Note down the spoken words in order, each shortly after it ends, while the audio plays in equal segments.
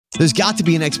There's got to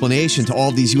be an explanation to all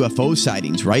of these UFO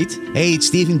sightings, right? Hey, it's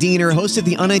Stephen Diener, host of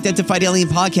the Unidentified Alien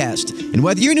Podcast. And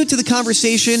whether you're new to the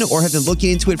conversation or have been looking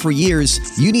into it for years,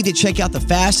 you need to check out the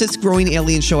fastest growing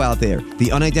alien show out there,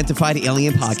 the Unidentified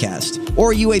Alien Podcast,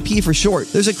 or UAP for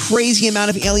short. There's a crazy amount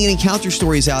of alien encounter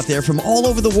stories out there from all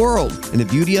over the world. And the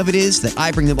beauty of it is that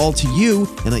I bring them all to you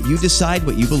and let you decide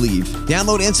what you believe.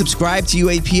 Download and subscribe to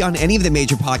UAP on any of the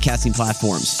major podcasting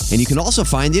platforms. And you can also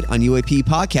find it on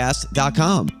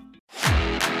UAPpodcast.com.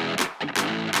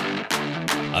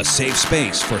 A safe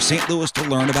space for St. Louis to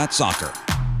learn about soccer.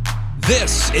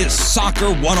 This is Soccer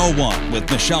 101 with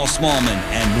Michelle Smallman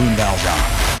and Moon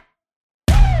Valjean.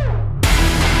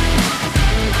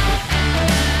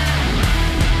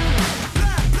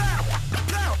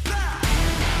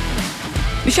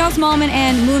 Michelle Smallman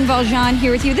and Moon Valjean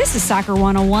here with you. This is Soccer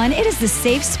 101. It is the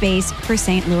safe space for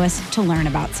St. Louis to learn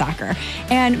about soccer.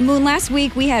 And Moon, last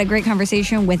week we had a great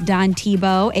conversation with Don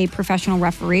Tebow, a professional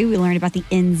referee. We learned about the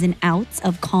ins and outs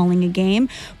of calling a game.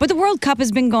 But the World Cup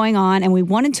has been going on, and we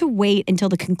wanted to wait until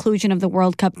the conclusion of the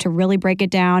World Cup to really break it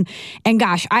down. And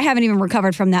gosh, I haven't even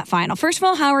recovered from that final. First of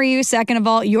all, how are you? Second of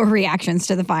all, your reactions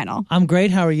to the final. I'm great.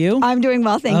 How are you? I'm doing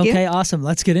well, thank you. Okay, awesome.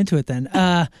 Let's get into it then.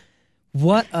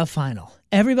 What a final.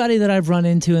 Everybody that I've run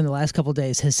into in the last couple of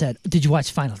days has said, did you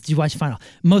watch final? Did you watch final?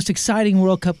 Most exciting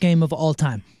World Cup game of all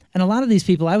time. And a lot of these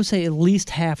people, I would say at least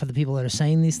half of the people that are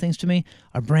saying these things to me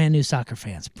are brand new soccer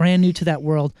fans, brand new to that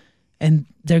world, and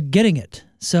they're getting it.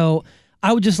 So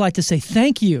I would just like to say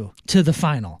thank you to the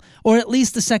final, or at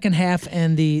least the second half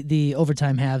and the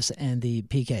overtime halves and the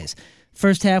PKs.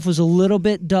 First half was a little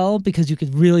bit dull because you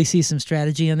could really see some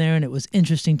strategy in there, and it was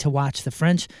interesting to watch the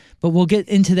French. But we'll get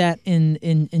into that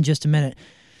in just a minute.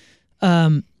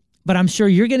 But I'm sure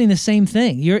you're getting the same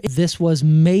thing. This was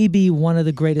maybe one of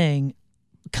the greatest things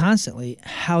constantly,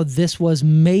 how this was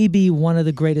maybe one of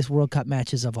the greatest World Cup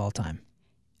matches of all time.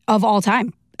 Of all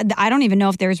time. I don't even know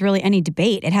if there's really any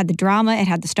debate. It had the drama. It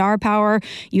had the star power.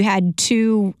 You had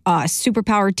two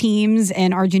superpower teams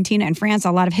in Argentina and France.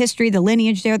 A lot of history, the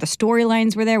lineage there, the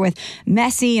storylines were there with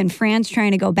Messi and France trying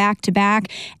to go back to back.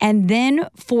 And then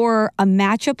for a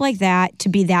matchup like that to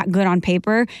be that good on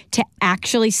paper, to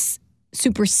actually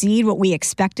supersede what we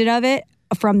expected of it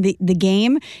from the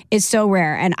game is so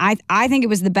rare. And I think it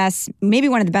was the best, maybe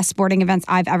one of the best sporting events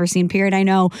I've ever seen, period. I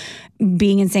know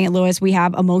being in St. Louis, we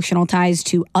have emotional ties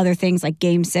to other things like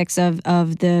Game 6 of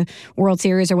the World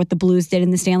Series or what the Blues did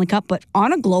in the Stanley Cup. But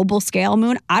on a global scale,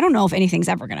 Moon, I don't know if anything's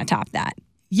ever going to top that.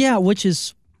 Yeah, which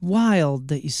is wild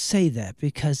that you say that,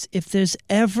 because if there's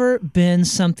ever been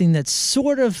something that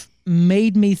sort of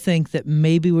made me think that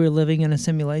maybe we're living in a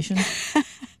simulation...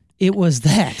 It was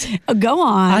that. Go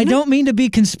on. I don't mean to be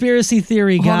conspiracy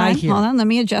theory guy here. Hold on. Let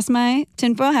me adjust my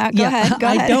tinfoil hat. Go ahead.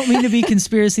 I don't mean to be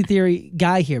conspiracy theory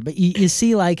guy here, but you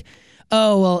see like,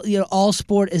 oh, well, all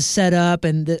sport is set up,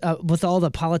 and with all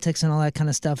the politics and all that kind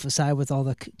of stuff aside, with all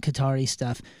the Qatari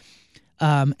stuff,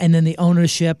 and then the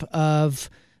ownership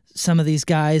of some of these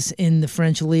guys in the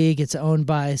French league, it's owned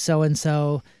by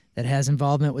so-and-so that has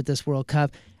involvement with this World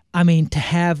Cup. I mean, to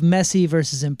have Messi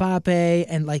versus Mbappe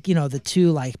and the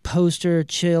two poster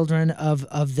children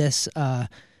of this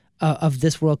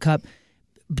World Cup,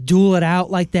 duel it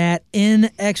out like that in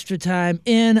extra time,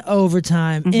 in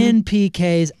overtime, in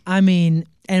PKs. I mean,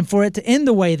 and for it to end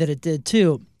the way that it did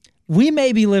too, we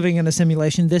may be living in a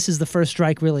simulation. This is the first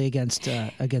strike really against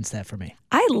that for me.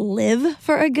 I live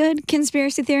for a good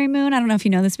conspiracy theory, Moon. I don't know if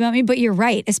you know this about me, but you're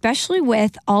right, especially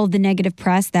with all of the negative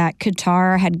press that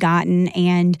Qatar had gotten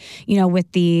and, with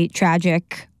the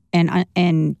tragic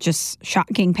and just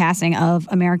shocking passing of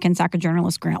American soccer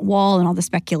journalist Grant Wahl and all the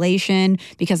speculation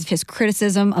because of his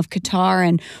criticism of Qatar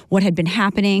and what had been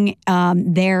happening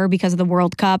there because of the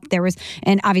World Cup.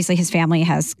 And obviously his family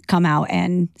has come out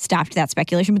and stopped that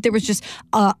speculation, but there was just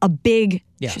a big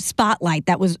spotlight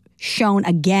that was shown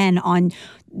again on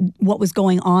what was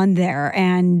going on there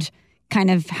and kind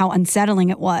of how unsettling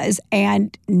it was.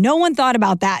 And no one thought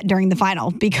about that during the final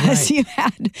because you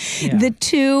had the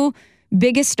two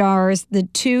biggest stars, the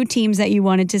two teams that you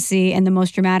wanted to see in the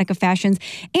most dramatic of fashions.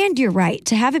 And you're right,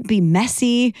 to have it be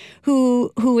Messi,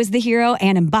 who is the hero,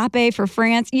 and Mbappe for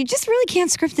France, you just really can't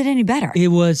script it any better. It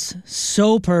was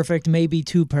so perfect, maybe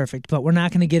too perfect, but we're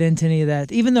not going to get into any of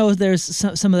that. Even though there's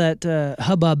some of that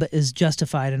hubbub is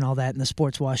justified and all that in the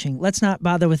sports washing, let's not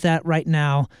bother with that right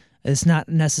now. It's not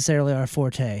necessarily our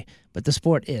forte, but the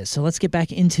sport is. So let's get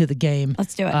back into the game.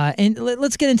 Let's do it. And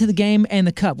let's get into the game and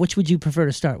the cup. Which would you prefer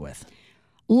to start with?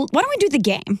 Why don't we do the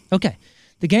game? Okay.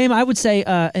 The game, I would say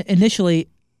initially,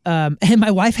 and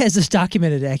my wife has this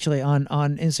documented actually on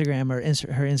Instagram or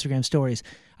her Instagram stories.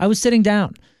 I was sitting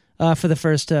down for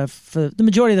the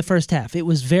majority of the first half. It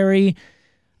was very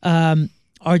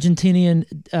Argentinian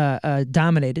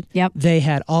dominated. Yep. They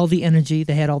had all the energy,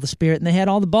 they had all the spirit, and they had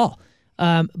all the ball.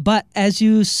 But as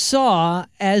you saw,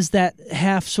 as that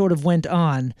half sort of went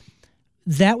on,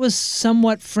 that was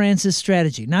somewhat France's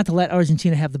strategy, not to let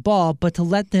Argentina have the ball, but to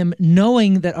let them,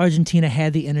 knowing that Argentina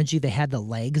had the energy, they had the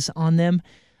legs on them,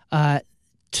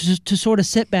 to sort of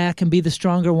sit back and be the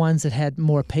stronger ones that had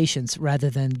more patience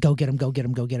rather than go get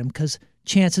them, because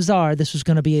chances are this was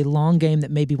going to be a long game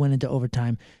that maybe went into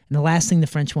overtime. And the last thing the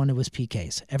French wanted was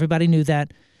PKs. Everybody knew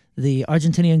that. The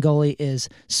Argentinian goalie is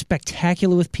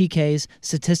spectacular with PKs.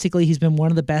 Statistically, he's been one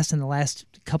of the best in the last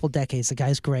couple decades. The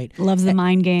guy's great. Loves the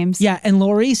mind games. Yeah, and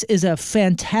Lloris is a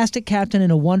fantastic captain and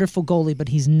a wonderful goalie, but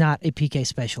he's not a PK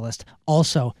specialist.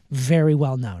 Also, very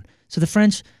well known. So the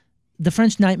French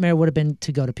nightmare would have been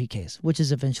to go to PKs, which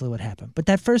is eventually what happened. But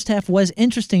that first half was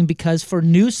interesting because for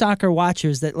new soccer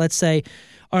watchers that, let's say,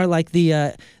 are like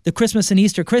the Christmas and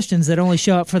Easter Christians that only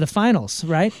show up for the finals,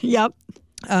 right? Yep.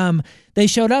 They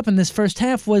showed up, and this first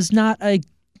half was not a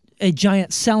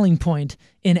giant selling point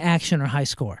in action or high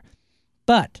score.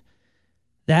 But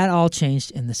that all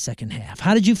changed in the second half.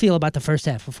 How did you feel about the first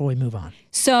half before we move on?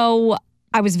 So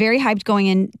I was very hyped going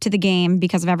into the game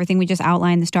because of everything we just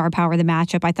outlined, the star power, the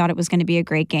matchup. I thought it was going to be a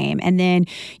great game. And then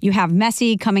you have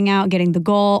Messi coming out, getting the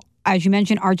goal. As you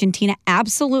mentioned, Argentina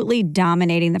absolutely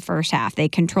dominating the first half. They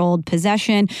controlled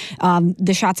possession.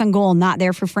 The shots on goal, not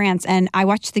there for France. And I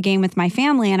watched the game with my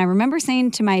family, and I remember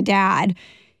saying to my dad,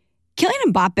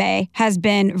 Kylian Mbappe has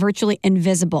been virtually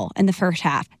invisible in the first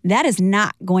half. That is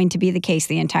not going to be the case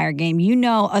the entire game. You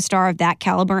know, a star of that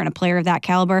caliber and a player of that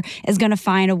caliber is going to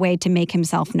find a way to make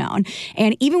himself known.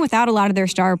 And even without a lot of their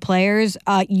star players,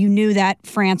 you knew that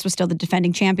France was still the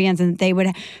defending champions and they would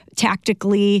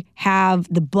tactically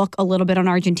have the book a little bit on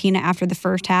Argentina after the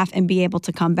first half and be able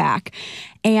to come back.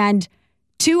 And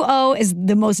 2-0 is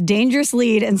the most dangerous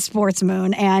lead in sports,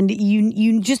 Moon, and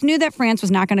you just knew that France was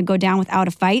not going to go down without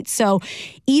a fight. So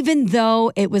even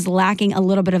though it was lacking a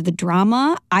little bit of the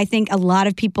drama, I think a lot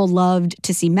of people loved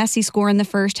to see Messi score in the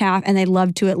first half, and they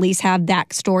loved to at least have that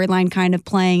storyline kind of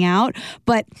playing out.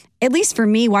 But at least for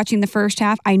me, watching the first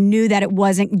half, I knew that it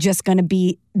wasn't just going to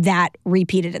be that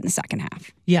repeated in the second half.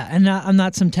 Yeah, and I'm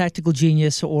not some tactical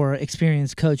genius or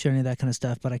experienced coach or any of that kind of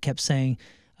stuff, but I kept saying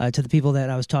to the people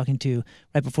that I was talking to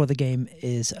right before the game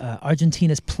is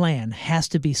Argentina's plan has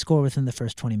to be score within the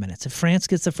first 20 minutes. If France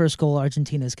gets the first goal,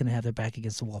 Argentina is going to have their back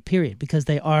against the wall, period, because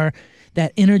they are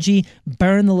that energy,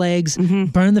 burn the legs,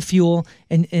 burn the fuel,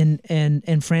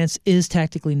 and France is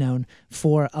tactically known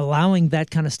for allowing that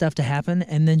kind of stuff to happen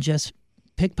and then just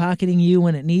pickpocketing you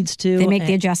when it needs to. They make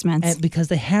the adjustments. Because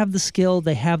they have the skill,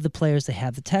 they have the players, they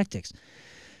have the tactics.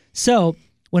 So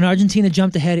when Argentina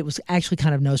jumped ahead, it was actually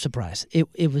kind of no surprise.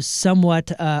 It was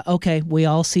somewhat, okay, we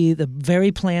all see the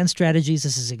very planned strategies.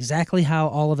 This is exactly how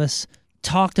all of us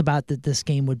talked about that this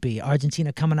game would be.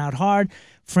 Argentina coming out hard,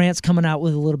 France coming out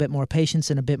with a little bit more patience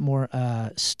and a bit more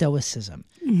stoicism,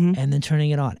 and then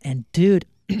turning it on. And, dude,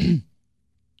 I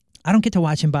don't get to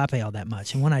watch Mbappe all that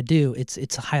much. And when I do,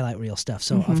 it's highlight reel stuff.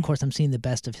 So, of course, I'm seeing the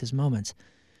best of his moments.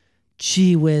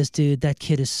 Gee whiz, dude, that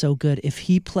kid is so good. If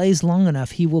he plays long enough,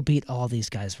 he will beat all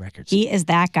these guys' records. He is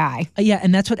that guy. Yeah,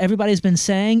 and that's what everybody's been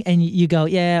saying, and you go,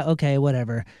 yeah, okay,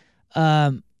 whatever.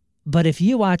 But if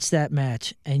you watch that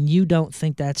match and you don't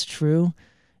think that's true,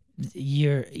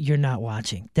 you're not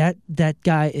watching. That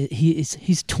guy,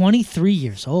 he's 23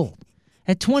 years old.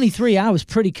 At 23, I was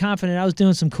pretty confident I was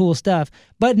doing some cool stuff,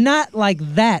 but not like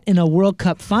that in a World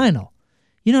Cup final.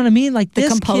 You know what I mean? Like the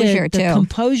this composure, kid, the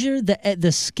composure,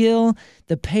 the skill,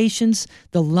 the patience,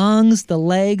 the lungs, the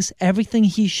legs, everything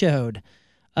he showed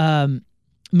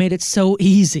made it so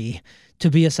easy to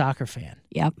be a soccer fan.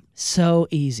 Yep. So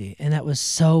easy. And that was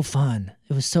so fun.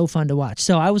 It was so fun to watch.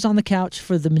 So I was on the couch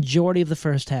for the majority of the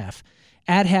first half.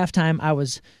 At halftime, I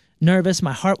was nervous.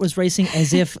 My heart was racing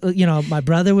as if, my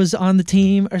brother was on the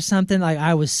team or something. Like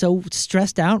I was so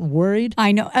stressed out and worried.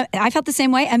 I know. I felt the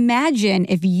same way. Imagine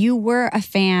if you were a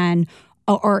fan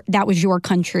or that was your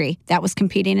country that was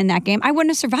competing in that game. I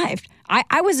wouldn't have survived.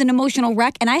 I was an emotional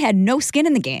wreck and I had no skin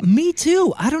in the game. Me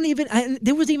too.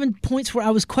 There was even points where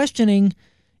I was questioning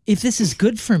if this is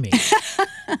good for me.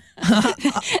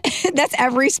 That's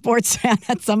every sports fan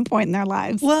at some point in their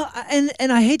lives. Well,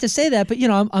 and I hate to say that, but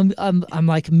I'm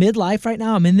like midlife right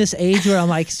now. I'm in this age where I'm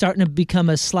like starting to become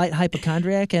a slight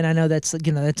hypochondriac, and I know that's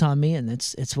that's on me, and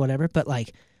it's whatever. But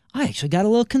like, I actually got a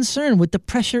little concerned with the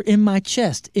pressure in my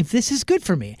chest if this is good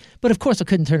for me. But of course, I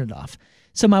couldn't turn it off.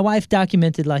 So my wife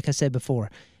documented, like I said before.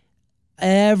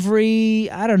 every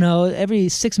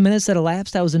 6 minutes that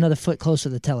elapsed, I was another foot closer to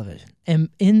the television. And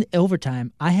in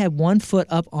overtime, I had 1 foot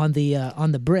up on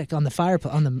the brick, on the fire,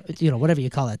 on the whatever you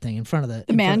call that thing in front of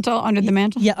the mantle, under the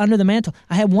mantle. Yeah, under the mantle.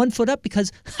 I had 1 foot up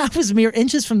because I was mere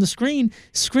inches from the screen,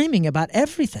 screaming about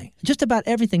everything, just about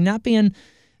everything. Not being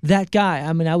that guy.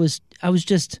 I mean,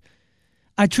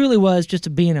 I truly was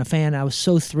just being a fan. I was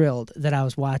so thrilled that I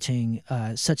was watching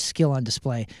such skill on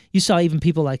display. You saw even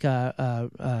people like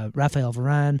Rafael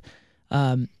Varane.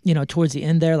 Towards the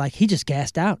end there, like he just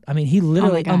gassed out. I mean, he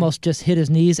literally almost just hit his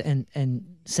knees and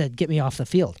said, "Get me off the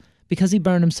field," because he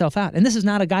burned himself out. And this is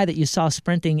not a guy that you saw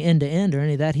sprinting end to end or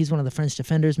any of that. He's one of the French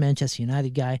defenders, Manchester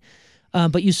United guy.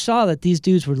 But you saw that these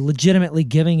dudes were legitimately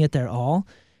giving it their all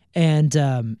and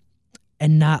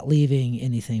not leaving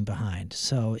anything behind.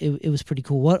 So it was pretty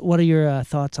cool. What are your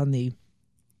thoughts on the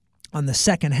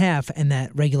second half and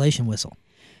that regulation whistle?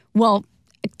 Well,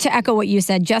 to echo what you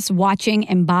said, just watching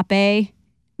Mbappe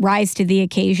rise to the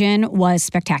occasion was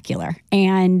spectacular.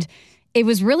 And it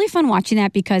was really fun watching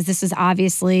that because this is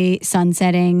obviously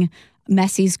sunsetting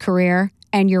Messi's career.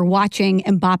 And you're watching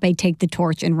Mbappe take the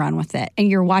torch and run with it. And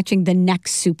you're watching the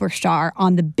next superstar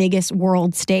on the biggest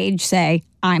world stage say,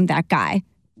 I'm that guy.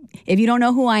 If you don't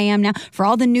know who I am now, for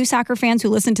all the new soccer fans who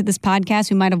listen to this podcast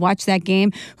who might have watched that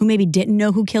game, who maybe didn't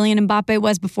know who Kylian Mbappe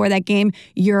was before that game,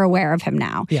 you're aware of him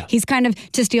now. Yeah. He's kind of,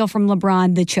 to steal from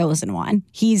LeBron, the chosen one.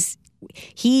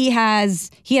 He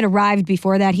had arrived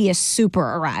before that. He has super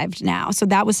arrived now. So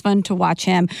that was fun to watch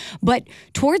him. But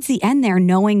towards the end there,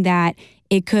 knowing that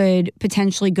it could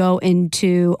potentially go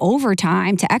into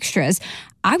overtime to extras,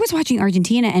 I was watching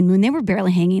Argentina, and when they were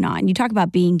barely hanging on, you talk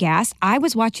about being gassed, I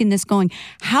was watching this going,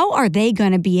 how are they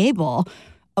going to be able,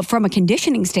 from a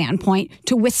conditioning standpoint,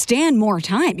 to withstand more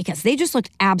time? Because they just looked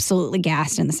absolutely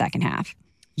gassed in the second half.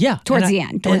 Yeah. Towards the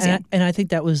end. And I think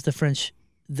that was the French.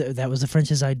 That was the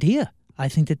French's idea. I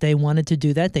think that they wanted to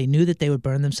do that. They knew that they would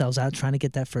burn themselves out trying to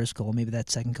get that first goal, maybe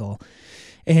that second goal.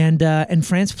 And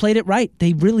France played it right.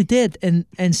 They really did.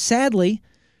 And sadly,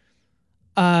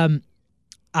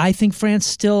 I think France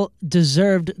still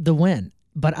deserved the win,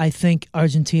 but I think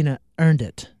Argentina earned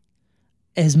it.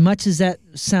 As much as that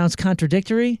sounds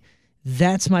contradictory,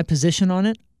 that's my position on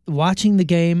it. Watching the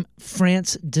game,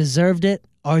 France deserved it.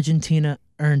 Argentina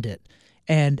earned it.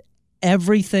 And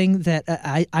everything that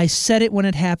I said it when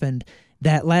it happened.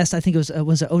 That last, I think it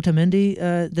was Otamendi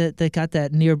that got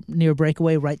that near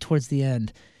breakaway right towards the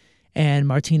end, and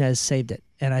Martinez saved it.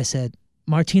 And I said,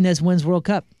 Martinez wins World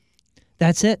Cup.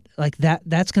 That's it. Like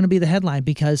that's going to be the headline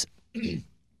because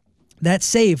that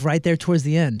save right there towards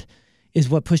the end is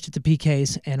what pushed it to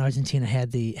PKs, and Argentina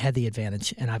had the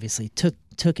advantage, and obviously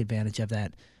took advantage of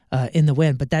that in the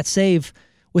win. But that save,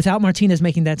 without Martinez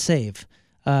making that save,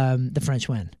 the French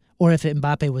win. Or if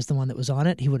Mbappe was the one that was on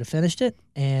it, he would have finished it.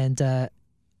 And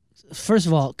first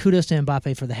of all, kudos to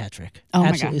Mbappe for the hat trick. Oh,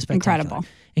 absolutely my God. Incredible.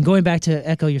 And going back to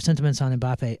echo your sentiments on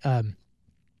Mbappe,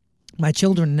 my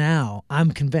children now,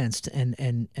 I'm convinced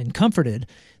and comforted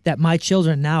that my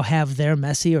children now have their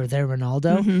Messi or their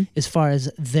Ronaldo as far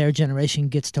as their generation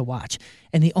gets to watch.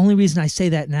 And the only reason I say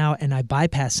that now and I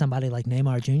bypass somebody like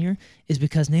Neymar Jr. is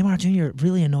because Neymar Jr.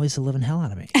 really annoys the living hell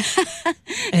out of me.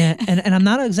 and I'm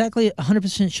not exactly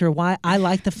 100% sure why. I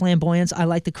like the flamboyance, I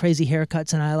like the crazy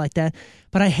haircuts, and I like that.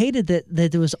 But I hated that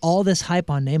there was all this hype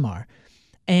on Neymar.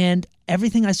 And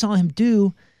everything I saw him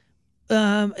do,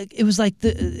 it was like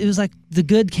the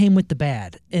good came with the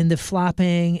bad, and the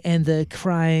flopping and the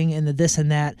crying and the this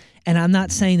and that. And I'm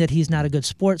not saying that he's not a good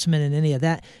sportsman and any of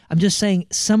that. I'm just saying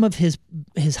some of his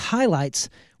highlights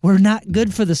were not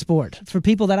good for the sport. For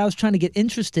people that I was trying to get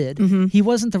interested, he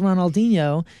wasn't the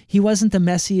Ronaldinho, he wasn't the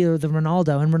Messi or the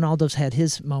Ronaldo, and Ronaldo's had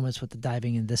his moments with the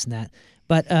diving and this and that.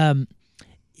 But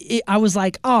I was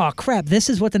like, oh crap, this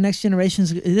is what the next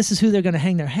generation's. This is who they're going to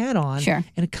hang their hat on. Sure.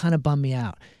 And it kind of bummed me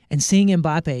out. And seeing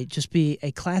Mbappe just be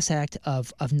a class act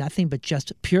of nothing but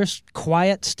just pure,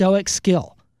 quiet, stoic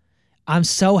skill. I'm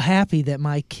so happy that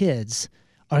my kids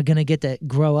are going to get to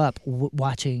grow up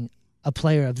watching a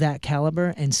player of that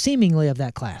caliber and seemingly of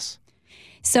that class.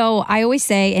 So I always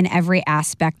say in every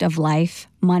aspect of life,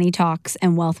 money talks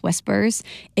and wealth whispers.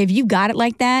 If you got it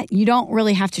like that, you don't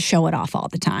really have to show it off all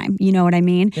the time. You know what I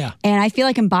mean? Yeah. And I feel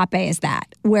like Mbappe is that,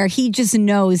 where he just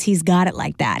knows he's got it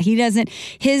like that. He doesn't,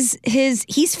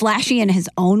 he's flashy in his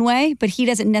own way, but he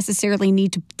doesn't necessarily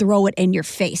need to throw it in your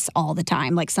face all the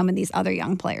time like some of these other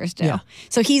young players do. Yeah.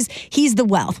 So he's the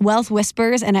wealth. Wealth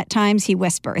whispers, and at times he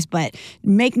whispers, but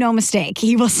make no mistake,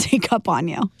 he will sneak up on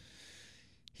you.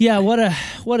 Yeah, what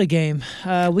a game.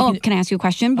 Can I ask you a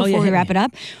question before we wrap it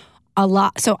up?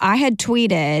 So I had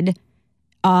tweeted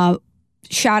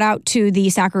shout out to the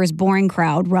Soccer is Boring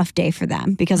crowd. Rough day for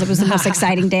them because it was the most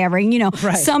exciting day ever. And,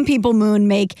 Right. Some people, Moon,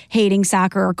 make hating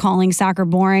soccer or calling soccer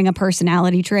boring a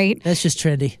personality trait. That's just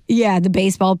trendy. Yeah,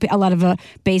 a lot of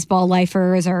baseball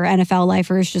lifers or NFL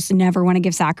lifers just never want to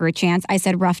give soccer a chance. I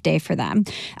said rough day for them.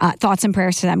 Thoughts and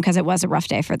prayers to them because it was a rough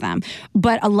day for them.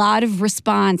 But a lot of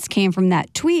response came from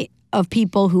that tweet of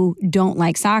people who don't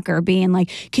like soccer being like,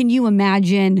 can you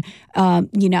imagine,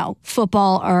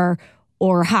 football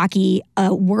or hockey,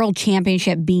 a world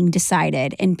championship being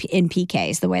decided in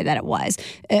PKs the way that it was.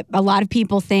 A lot of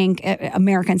people think,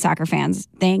 American soccer fans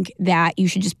think that you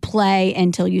should just play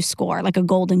until you score, like a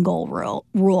golden goal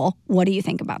rule. What do you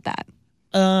think about that?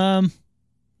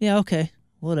 Yeah, okay,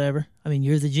 whatever. I mean,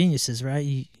 you're the geniuses, right?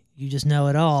 You just know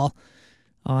it all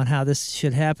on how this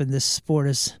should happen. This sport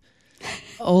is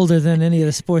older than any of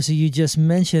the sports that you just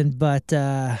mentioned, but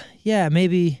yeah,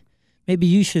 maybe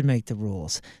you should make the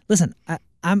rules. Listen,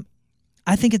 I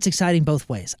think it's exciting both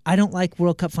ways. I don't like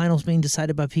World Cup finals being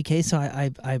decided by PK, so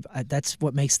I that's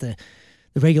what makes the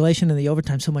regulation and the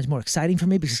overtime so much more exciting for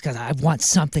me because I want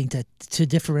something to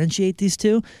differentiate these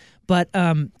two. But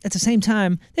at the same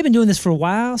time, they've been doing this for a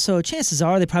while, so chances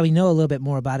are they probably know a little bit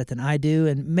more about it than I do,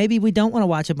 and maybe we don't want to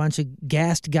watch a bunch of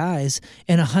gassed guys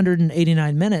in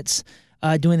 189 minutes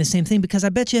doing the same thing because I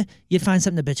bet you'd find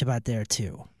something to bitch about there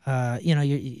too.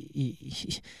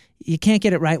 You can't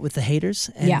get it right with the haters,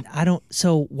 and yeah. I don't.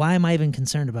 So why am I even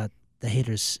concerned about the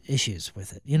haters' issues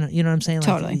with it? You know what I'm saying? Like,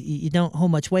 totally. You don't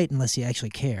hold much weight unless you actually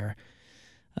care,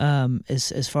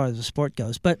 as far as the sport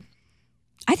goes. But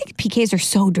I think PKs are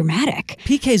so dramatic.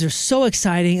 PKs are so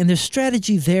exciting, and there's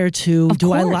strategy there too. Of Do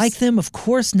course. I like them? Of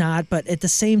course not. But at the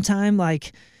same time,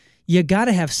 like, you got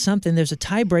to have something. There's a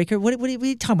tiebreaker. What are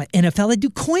you talking about? NFL, they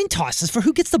do coin tosses for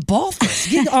who gets the ball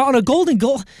first. On a golden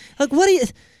goal. Like,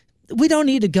 we don't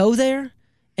need to go there.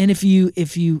 And if you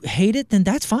hate it, then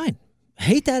that's fine.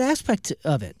 Hate that aspect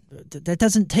of it. That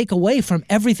doesn't take away from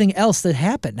everything else that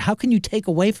happened. How can you take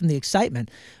away from the excitement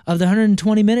of the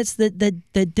 120 minutes that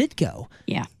did go?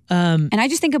 Yeah. And I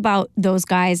just think about those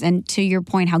guys, and to your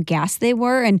point, how gassed they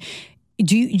were. And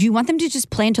do you want them to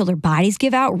just play until their bodies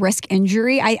give out, risk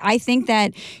injury? I think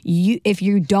that if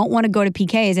you don't want to go to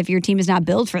PKs, if your team is not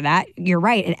built for that, you're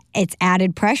right. It's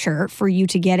added pressure for you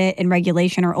to get it in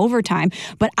regulation or overtime.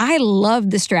 But I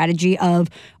love the strategy of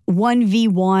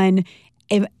 1v1.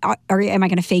 Am I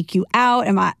going to fake you out?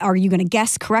 Are you going to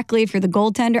guess correctly if you're the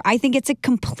goaltender? I think it's a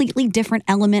completely different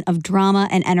element of drama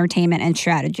and entertainment and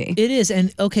strategy. It is.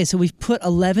 And okay, so we've put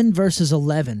 11 versus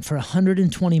 11 for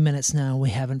 120 minutes now.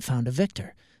 We haven't found a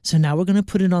victor. So now we're going to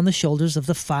put it on the shoulders of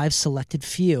the 5 selected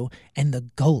few and the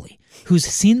goalie, who's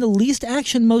seen the least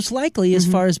action most likely as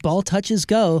far as ball touches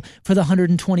go for the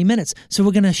 120 minutes. So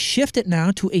we're going to shift it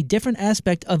now to a different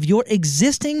aspect of your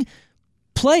existing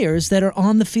players that are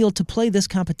on the field to play this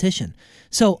competition.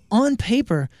 So on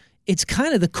paper, it's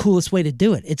kind of the coolest way to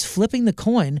do it. It's flipping the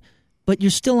coin, but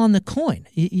you're still on the coin.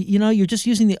 You're just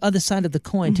using the other side of the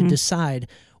coin to decide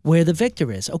where the victor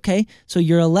is. Okay, so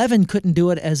your 11 couldn't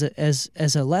do it as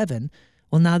 11.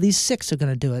 Well, now these 6 are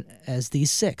going to do it as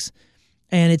these 6.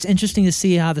 And it's interesting to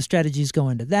see how the strategies go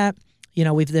into that.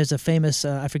 There's a famous,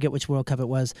 I forget which World Cup it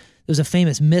was, there was a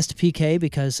famous missed PK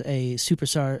because a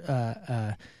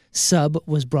superstar sub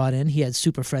was brought in. He had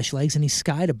super fresh legs, and he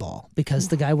skied a ball because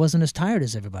the guy wasn't as tired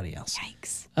as everybody else.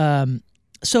 Yikes.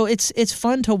 So it's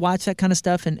fun to watch that kind of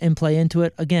stuff and play into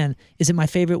it. Again, is it my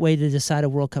favorite way to decide a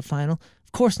World Cup final?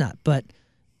 Of course not, but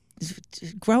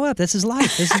grow up. This is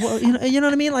life. This is what, you know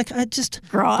what I mean? Like,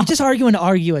 Grow up. you're just arguing to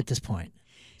argue at this point.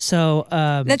 So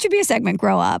that should be a segment,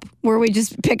 Grow Up, where we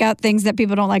just pick out things that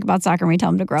people don't like about soccer and we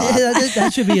tell them to grow up.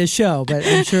 that should be a show, but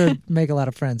I'm sure it'd make a lot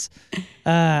of friends.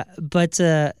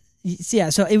 So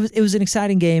it was an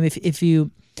exciting game.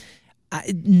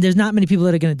 There's not many people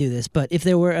that are going to do this, but if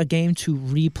there were a game to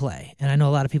replay, and I know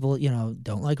a lot of people,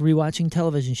 don't like rewatching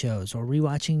television shows or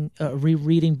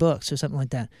rereading books or something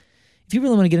like that. If you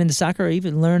really want to get into soccer or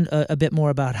even learn a bit more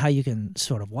about how you can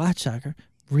sort of watch soccer,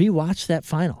 rewatch that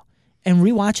final. And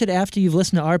rewatch it after you've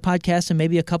listened to our podcast and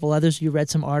maybe a couple others. You read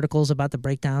some articles about the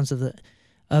breakdowns of the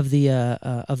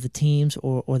teams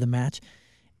or the match,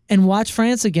 and watch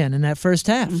France again in that first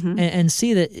half and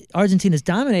see that Argentina's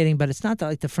dominating, but it's not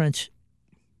like the French,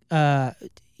 were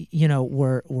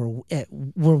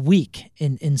weak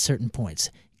in certain points.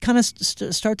 Kind of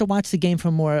start to watch the game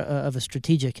from more of a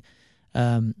strategic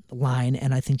line,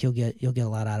 and I think you'll get a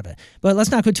lot out of it. But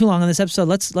let's not go too long on this episode.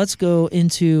 Let's go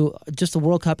into just the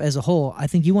World Cup as a whole. I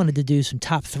think you wanted to do some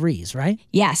top 3s, right?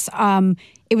 Yes.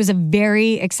 It was a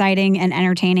very exciting and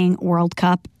entertaining World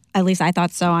Cup. At least I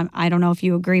thought so. I don't know if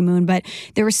you agree, Moon, but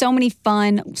there were so many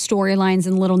fun storylines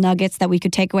and little nuggets that we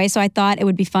could take away. So I thought it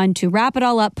would be fun to wrap it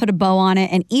all up, put a bow on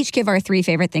it, and each give our 3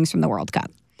 favorite things from the World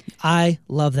Cup. I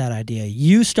love that idea.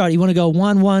 You start. You want to go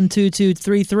 1, 1, 2, 2,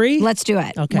 3, 3? Let's do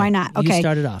it. Okay. Why not? Okay. You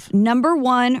start it off. Number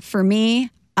 1 for me,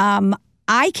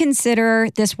 I consider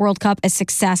this World Cup a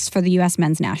success for the U.S.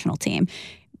 men's national team.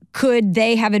 Could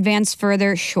they have advanced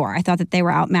further? Sure. I thought that they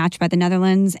were outmatched by the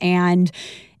Netherlands, and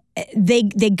they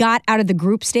got out of the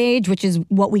group stage, which is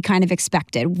what we kind of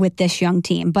expected with this young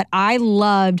team. But I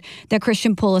loved that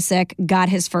Christian Pulisic got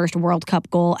his first World Cup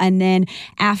goal, and then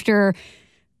after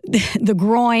the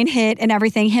groin hit and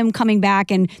everything, him coming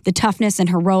back and the toughness and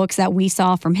heroics that we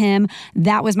saw from him,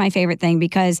 that was my favorite thing,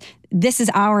 because this is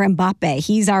our Mbappe.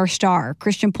 He's our star.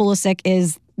 Christian Pulisic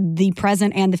is the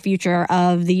present and the future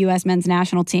of the U.S. men's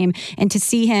national team. And to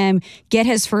see him get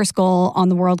his first goal on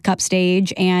the World Cup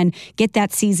stage and get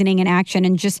that seasoning in action,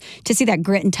 and just to see that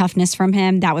grit and toughness from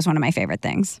him, that was one of my favorite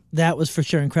things. That was for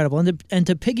sure incredible. And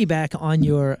to piggyback on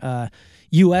your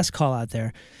U.S. call out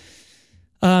there,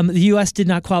 the U.S. did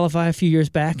not qualify a few years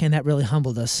back, and that really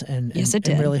humbled us and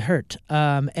really hurt.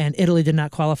 And Italy did not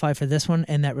qualify for this one,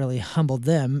 and that really humbled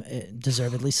them,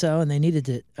 deservedly so, and they needed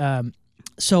it.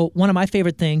 So one of my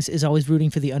favorite things is always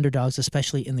rooting for the underdogs,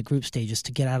 especially in the group stages,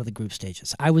 to get out of the group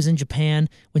stages. I was in Japan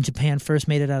when Japan first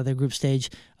made it out of their group stage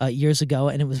years ago,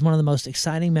 and it was one of the most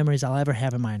exciting memories I'll ever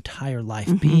have in my entire life,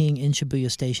 being in Shibuya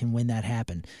Station when that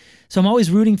happened. So I'm always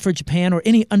rooting for Japan or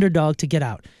any underdog to get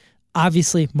out.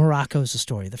 Obviously, Morocco is the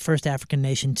story, the first African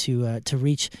nation to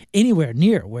reach anywhere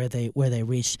near where they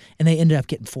reached, and they ended up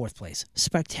getting 4th place.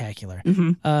 Spectacular.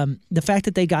 The fact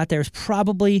that they got there is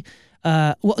probably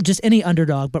just any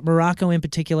underdog, but Morocco in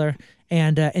particular,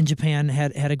 and Japan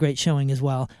had a great showing as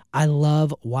well. I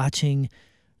love watching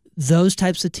those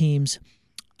types of teams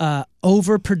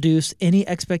overproduce any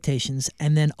expectations,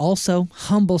 and then also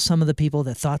humble some of the people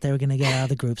that thought they were going to get out of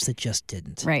the groups that just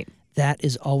didn't. Right. That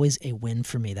is always a win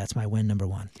for me. That's my win number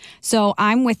 1. So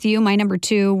I'm with you. My number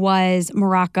 2 was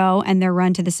Morocco and their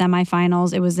run to the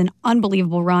semifinals. It was an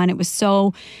unbelievable run. It was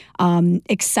so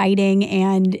exciting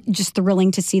and just thrilling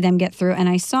to see them get through. And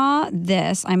I saw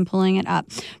this. I'm pulling it up.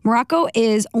 Morocco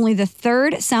is only the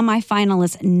 3rd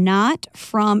semifinalist not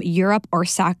from Europe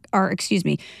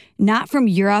not from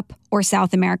Europe or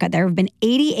South America. There have been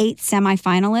 88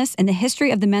 semifinalists in the history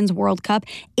of the Men's World Cup.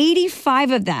 85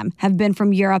 of them have been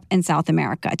from Europe and South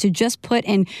America. To just put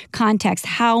in context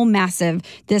how massive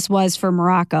this was for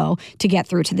Morocco to get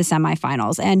through to the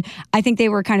semifinals. And I think they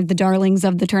were kind of the darlings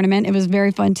of the tournament. It was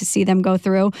very fun to see them go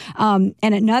through. And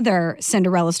another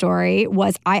Cinderella story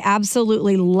was I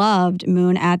absolutely loved,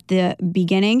 Moon, at the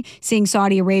beginning, seeing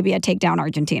Saudi Arabia take down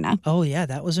Argentina. Oh, yeah,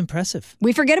 that was impressive.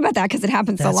 We forget about that because it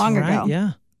happened so long ago.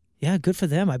 Yeah. Yeah, good for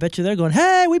them. I bet you they're going,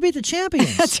 hey, we beat the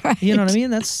champions. That's right. You know what I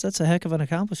mean? That's a heck of an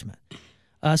accomplishment.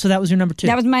 So that was your number 2.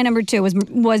 That was my number 2,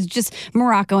 was just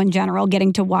Morocco in general,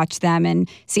 getting to watch them and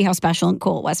see how special and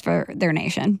cool it was for their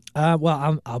nation.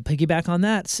 Well, I'll piggyback on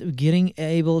that. So being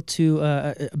able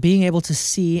to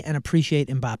see and appreciate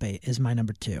Mbappe is my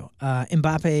number 2.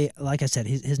 Mbappe, like I said,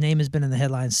 his name has been in the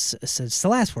headlines since the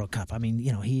last World Cup. I mean,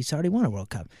 he's already won a World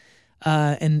Cup.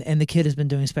 And the kid has been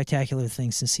doing spectacular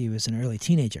things since he was an early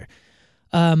teenager.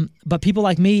 But people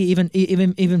like me,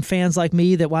 even fans like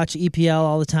me that watch EPL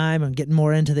all the time and getting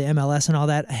more into the MLS and all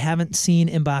that, haven't seen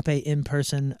Mbappe in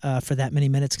person for that many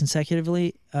minutes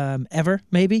consecutively ever,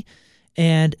 maybe.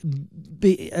 And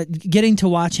getting to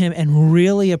watch him and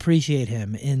really appreciate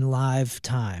him in live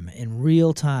time, in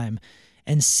real time,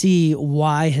 and see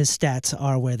why his stats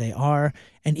are where they are,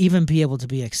 and even be able to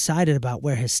be excited about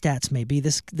where his stats may be.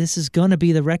 This is going to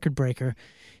be the record breaker.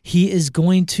 He is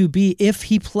going to be, if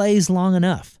he plays long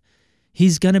enough,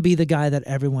 he's going to be the guy that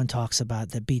everyone talks about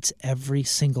that beats every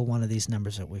single one of these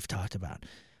numbers that we've talked about.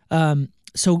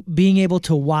 So being able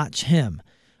to watch him,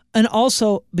 and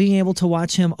also being able to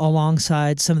watch him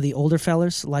alongside some of the older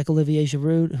fellers like Olivier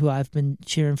Giroud, who I've been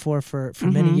cheering for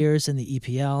many years in the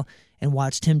EPL, and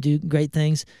watched him do great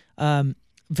things.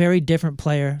 Very different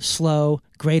player, slow,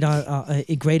 great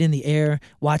in the air.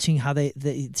 Watching how they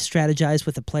strategize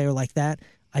with a player like that,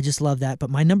 I just love that. But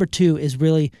my number 2 is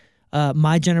really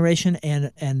my generation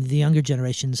and the younger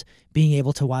generations being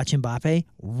able to watch Mbappe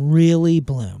really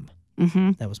bloom.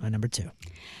 That was my number 2.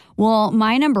 Well,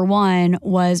 my number 1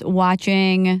 was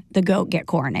watching the GOAT get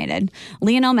coronated.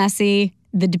 Lionel Messi.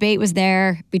 The debate was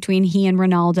there between he and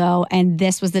Ronaldo, and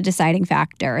this was the deciding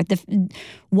factor.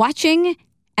 Watching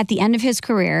at the end of his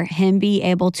career, him be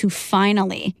able to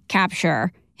finally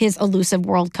capture his elusive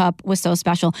World Cup was so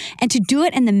special. And to do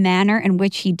it in the manner in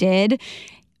which he did,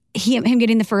 him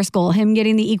getting the first goal, him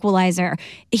getting the equalizer.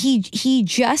 He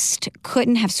just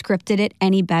couldn't have scripted it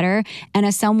any better. And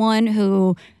as someone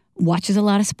who watches a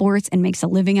lot of sports and makes a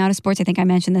living out of sports, I think I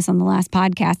mentioned this on the last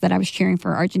podcast that I was cheering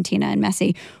for Argentina and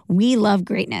Messi. We love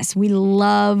greatness. We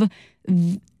love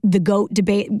the GOAT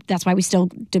debate. That's why we still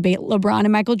debate LeBron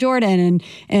and Michael Jordan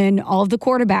and all of the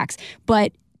quarterbacks.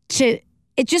 But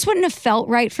it just wouldn't have felt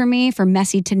right for me for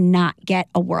Messi to not get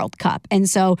a World Cup. And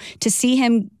so to see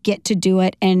him get to do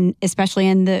it, and especially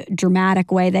in the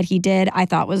dramatic way that he did, I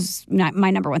thought was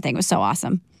my number one thing. It was so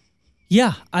awesome.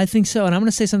 Yeah, I think so. And I'm going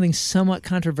to say something somewhat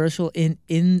controversial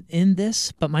in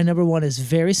this, but my number one is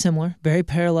very similar, very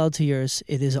parallel to yours.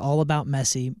 It is all about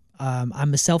Messi.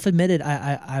 I'm a self-admitted,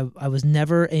 I was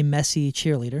never a Messi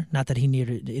cheerleader. Not that he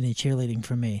needed any cheerleading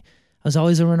from me. I was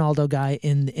always a Ronaldo guy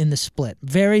in the split.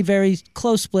 Very, very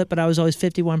close split, but I was always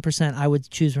 51%. I would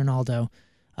choose Ronaldo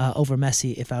over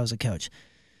Messi if I was a coach.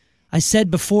 I said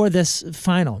before this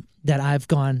final that I've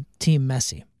gone Team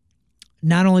Messi.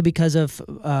 Not only because of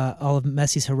all of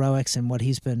Messi's heroics and what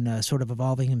he's been sort of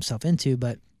evolving himself into,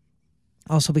 but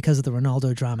also because of the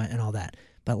Ronaldo drama and all that.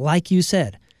 But like you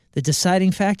said, the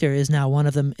deciding factor is now one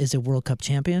of them is a World Cup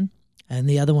champion, and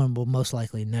the other one will most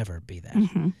likely never be that.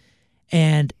 Mm-hmm.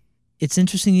 And it's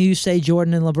interesting you say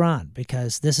Jordan and LeBron,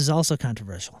 because this is also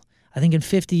controversial. I think in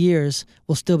 50 years,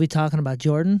 we'll still be talking about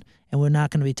Jordan, and we're not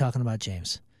going to be talking about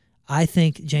James. I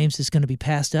think James is going to be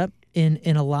passed up in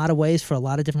a lot of ways for a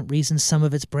lot of different reasons. Some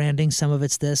of it's branding, some of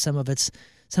it's this, some of it's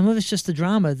just the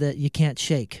drama that you can't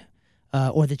shake,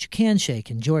 or that you can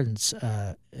shake. In Jordan's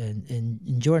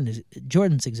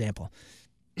Jordan's example,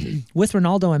 with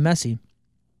Ronaldo and Messi,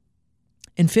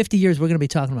 in 50 years we're going to be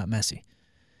talking about Messi,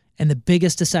 and the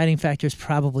biggest deciding factor is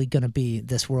probably going to be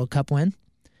this World Cup win.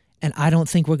 And I don't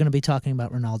think we're going to be talking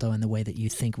about Ronaldo in the way that you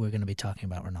think we're going to be talking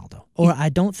about Ronaldo. Or I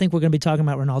don't think we're going to be talking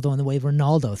about Ronaldo in the way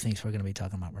Ronaldo thinks we're going to be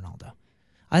talking about Ronaldo.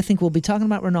 I think we'll be talking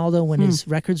about Ronaldo when his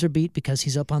records are beat because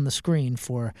he's up on the screen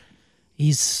for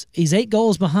he's 8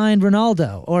 goals behind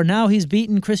Ronaldo, or now he's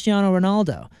beaten Cristiano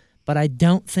Ronaldo. But I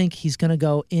don't think he's going to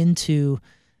go into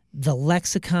the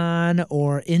lexicon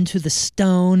or into the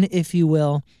stone, if you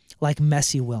will, like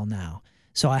Messi will now.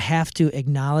 So I have to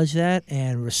acknowledge that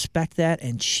and respect that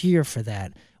and cheer for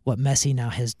that, what Messi now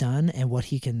has done and what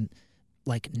he can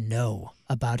know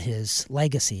about his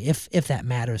legacy, if that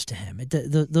matters to him.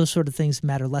 Those sort of things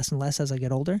matter less and less as I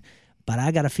get older, but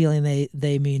I got a feeling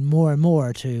they mean more and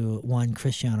more to one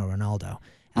Cristiano Ronaldo.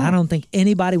 Oh. I don't think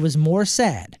anybody was more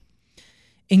sad,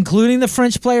 including the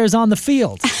French players on the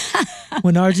field,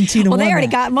 when Argentina won. Well, they already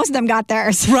got, most of them got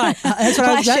theirs. Right. That's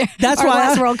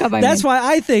why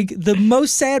I think the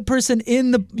most sad person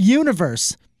in the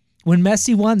universe when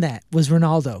Messi won that was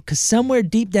Ronaldo. Because somewhere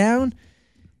deep down,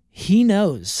 he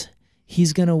knows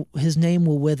his name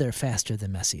will wither faster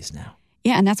than Messi's now.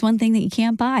 Yeah, and that's one thing that you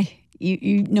can't buy.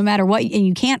 You no matter what, and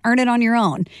you can't earn it on your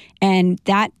own. And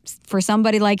that, for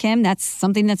somebody like him, that's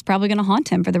something that's probably going to haunt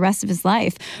him for the rest of his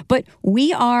life. But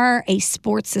we are a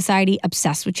sports society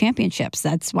obsessed with championships.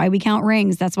 That's why we count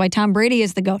rings. That's why Tom Brady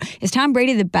is the GOAT. Is Tom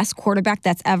Brady the best quarterback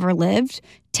that's ever lived?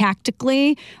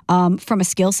 Tactically, from a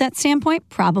skill set standpoint,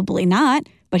 probably not.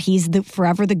 But he's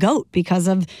forever the GOAT because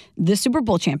of the Super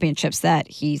Bowl championships that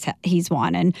he's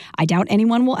won. And I doubt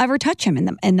anyone will ever touch him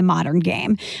in the modern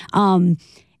game.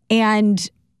 And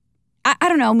I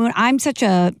don't know, Moon, I'm such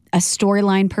a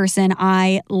storyline person.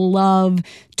 I love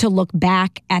to look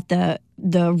back at the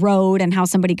road and how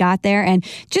somebody got there, and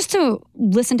just to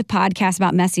listen to podcasts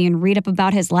about Messi and read up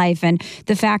about his life and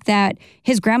the fact that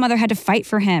his grandmother had to fight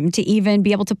for him to even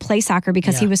be able to play soccer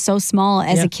because he was so small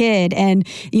as a kid, and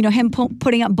him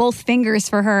putting up both fingers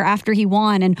for her after he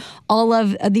won, and all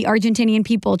of the Argentinian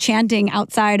people chanting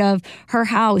outside of her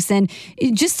house. And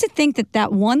just to think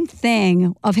that one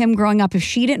thing of him growing up, if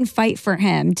she didn't fight for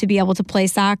him to be able to play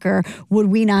soccer, would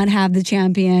we not have the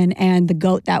champion and the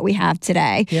GOAT that we have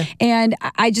today? And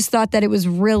I just thought that it was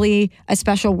really a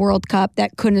special World Cup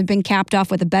that couldn't have been capped off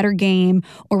with a better game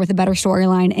or with a better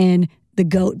storyline in the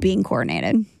GOAT being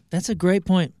coordinated. That's a great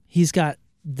point. He's got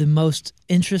the most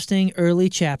interesting early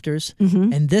chapters,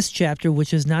 and this chapter,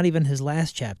 which is not even his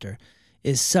last chapter,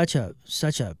 is such a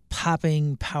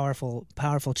popping, powerful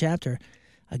chapter.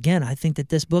 Again, I think that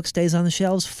this book stays on the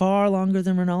shelves far longer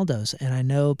than Ronaldo's, and I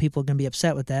know people are going to be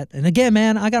upset with that. And again,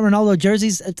 man, I got Ronaldo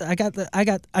jerseys. I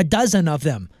got a dozen of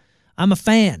them. I'm a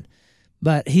fan,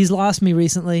 but he's lost me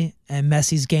recently, and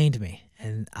Messi's gained me.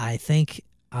 And I think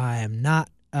I am not.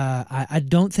 I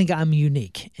don't think I'm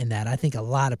unique in that. I think a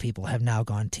lot of people have now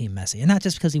gone Team Messi, and not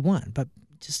just because he won, but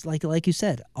just like you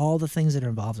said, all the things that are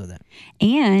involved with it.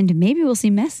 And maybe we'll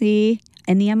see Messi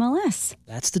in the MLS.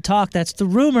 That's the talk. That's the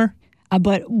rumor.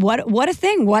 But what a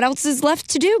thing. What else is left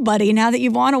to do, buddy, now that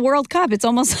you've won a World Cup? It's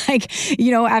almost like,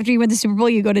 after you win the Super Bowl,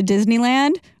 you go to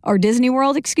Disneyland or Disney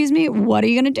World, What are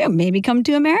you going to do? Maybe come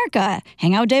to America.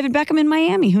 Hang out with David Beckham in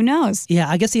Miami. Who knows? Yeah,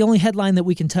 I guess the only headline that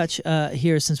we can touch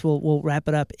here, since we'll wrap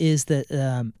it up, is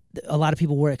that a lot of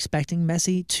people were expecting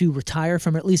Messi to retire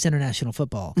from at least international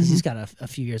football because he's got a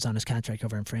few years on his contract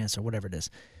over in France or whatever it is.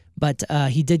 But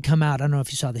he did come out. I don't know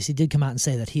if you saw this. He did come out and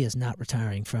say that he is not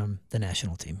retiring from the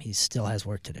national team. He still has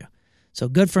work to do. So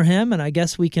good for him. And I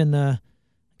guess we can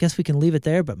leave it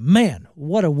there. But man,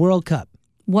 what a World Cup!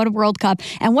 What a World Cup.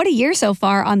 And what a year so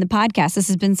far on the podcast. This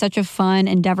has been such a fun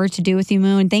endeavor to do with you,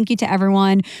 Moon. Thank you to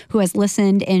everyone who has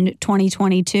listened in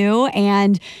 2022.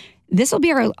 And this will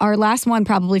be our last one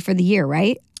probably for the year,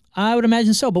 right? I would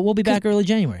imagine so, but we'll be back early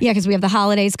January. Yeah, because we have the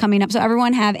holidays coming up. So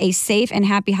everyone have a safe and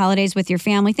happy holidays with your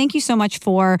family. Thank you so much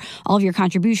for all of your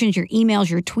contributions, your emails,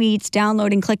 your tweets,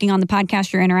 downloading, clicking on the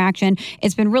podcast, your interaction.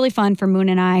 It's been really fun for Moon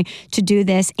and I to do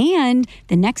this. And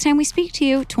the next time we speak to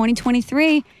you,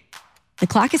 2023, the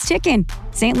clock is ticking.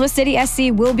 St. Louis City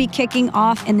SC will be kicking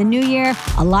off in the new year.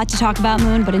 A lot to talk about,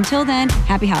 Moon. But until then,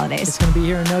 happy holidays. It's going to be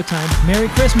here in no time. Merry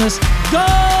Christmas.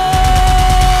 Go!